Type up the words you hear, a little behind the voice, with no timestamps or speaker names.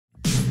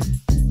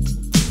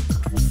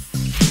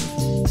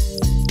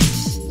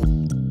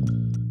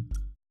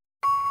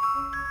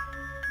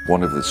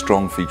One of the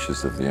strong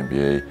features of the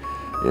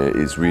MBA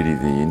is really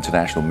the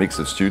international mix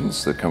of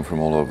students that come from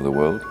all over the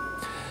world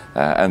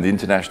and the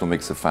international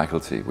mix of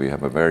faculty. We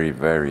have a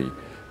very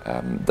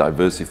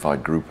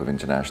diversified group of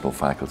international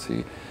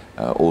faculty,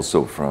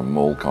 also from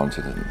all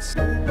continents.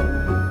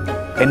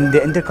 In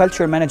the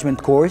intercultural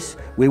management course,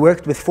 we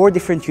worked with 4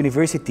 different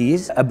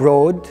universities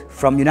abroad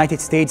from United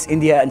States,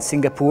 India and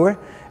Singapore,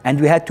 and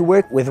we had to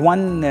work with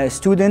 1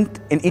 student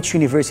in each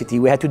university.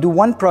 We had to do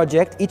 1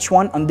 project, each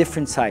one on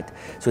different site.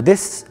 So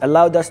this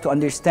allowed us to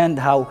understand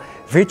how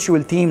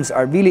virtual teams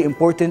are really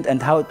important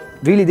and how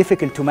really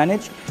difficult to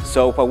manage.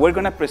 So what we're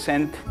going to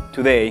present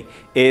today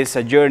is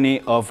a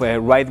journey of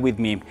Ride With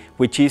Me,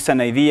 which is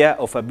an idea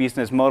of a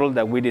business model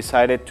that we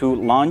decided to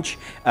launch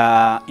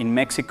in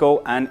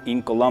Mexico and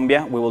in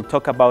Colombia. We will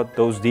talk about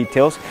those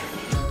details.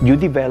 You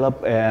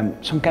develop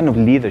some kind of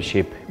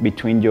leadership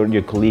between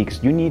your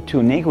colleagues. You need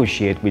to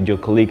negotiate with your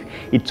colleague.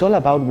 It's all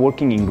about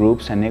working in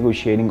groups and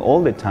negotiating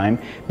all the time,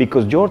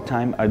 because your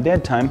time or their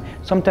time,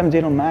 sometimes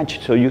they don't match.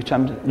 So you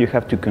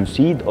have to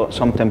concede, or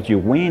sometimes you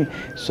win.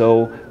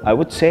 So I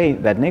would say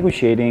that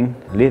negotiating,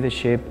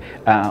 leadership,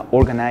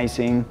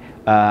 organizing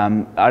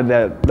are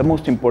the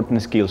most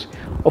important skills.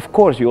 Of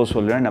course, you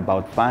also learn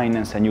about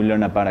finance and you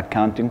learn about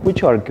accounting,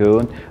 which are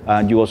good.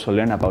 You also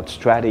learn about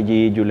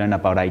strategy, you learn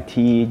about IT,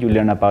 you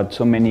learn about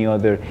so many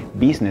other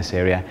business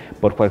areas.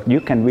 But what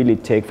you can really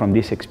take from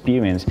this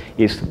experience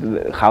is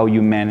how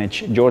you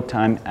manage your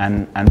time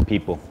and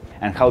people,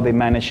 and how they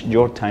manage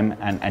your time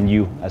and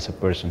you as a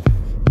person.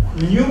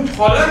 New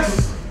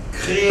products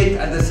create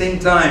at the same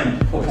time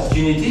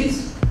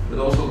opportunities, but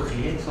also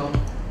create some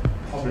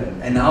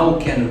problems. And how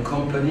can a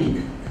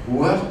company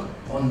work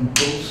on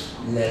both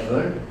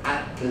levels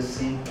at the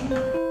same time?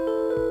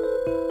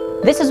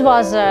 This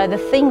was the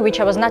thing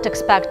which I was not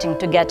expecting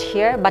to get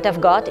here, but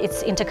I've got.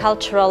 It's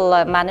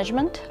intercultural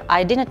management.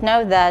 I didn't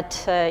know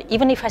that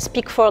even if I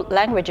speak 4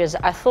 languages,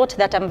 I thought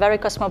that I'm a very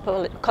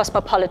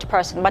cosmopolitan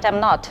person, but I'm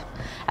not.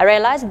 I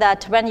realized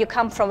that when you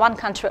come from one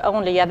country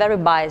only, you're very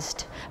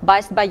biased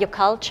by your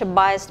culture,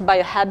 biased by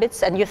your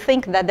habits, and you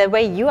think that the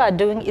way you are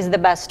doing is the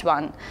best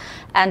one.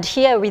 And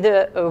here, with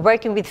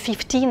working with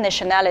 15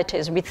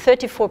 nationalities, with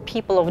 34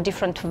 people of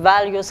different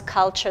values,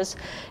 cultures,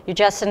 you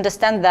just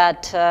understand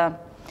that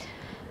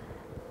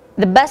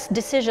the best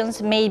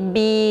decisions may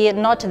be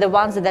not the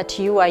ones that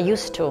you are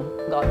used to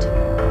got.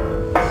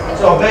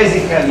 So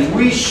basically,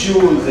 we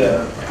should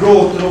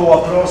go through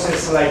a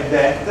process like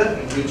that,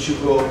 in which you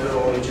go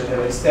through each and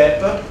every step,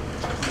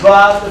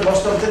 but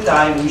most of the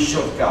time we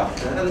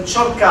shortcut. And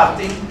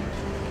shortcutting,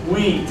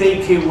 we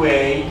take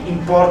away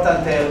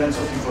important elements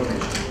of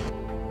information.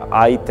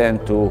 I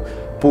tend to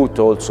put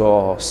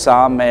also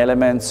some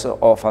elements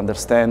of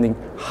understanding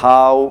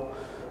how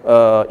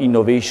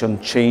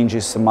innovation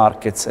changes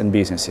markets and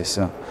businesses.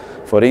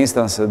 For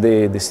instance,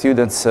 the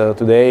students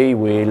today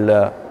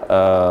will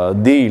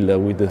deal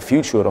with the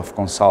future of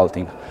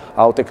consulting,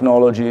 how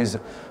technologies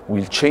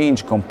will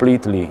change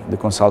completely the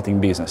consulting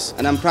business.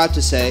 And I'm proud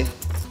to say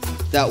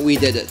that we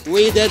did it.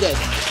 We did it.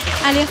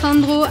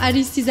 Alejandro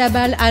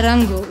Aristizabal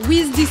Arango,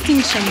 with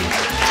distinction.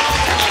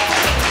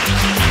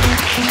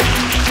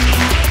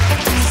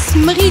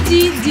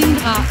 Smriti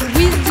Dindra,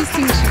 with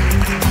distinction.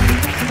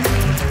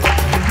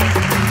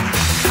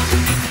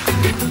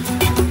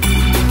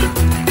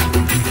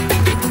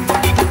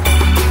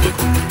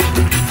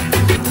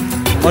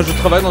 Moi je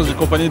travaille dans une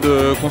compagnie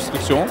de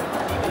construction.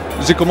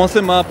 J'ai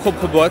commencé ma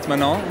propre boîte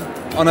maintenant,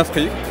 en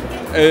Afrique.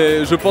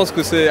 Et je pense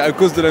que c'est à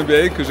cause de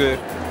l'MBA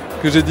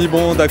que j'ai dit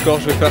bon d'accord,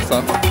 je vais faire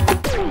ça.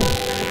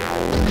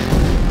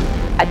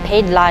 I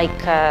paid like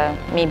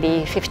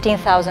maybe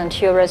 15,000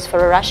 euros for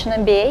a Russian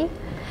MBA.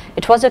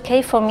 It was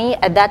okay for me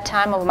at that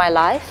time of my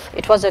life.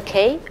 It was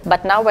okay,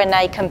 but now when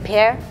I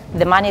compare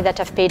the money that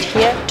I've paid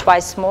here,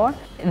 twice more,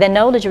 the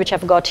knowledge which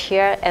I've got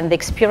here and the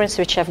experience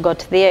which I've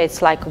got there,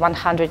 it's like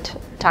 100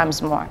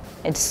 times more.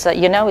 It's,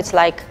 you know, it's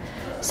like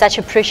such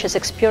a precious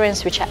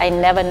experience which I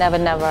never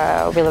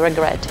will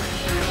regret.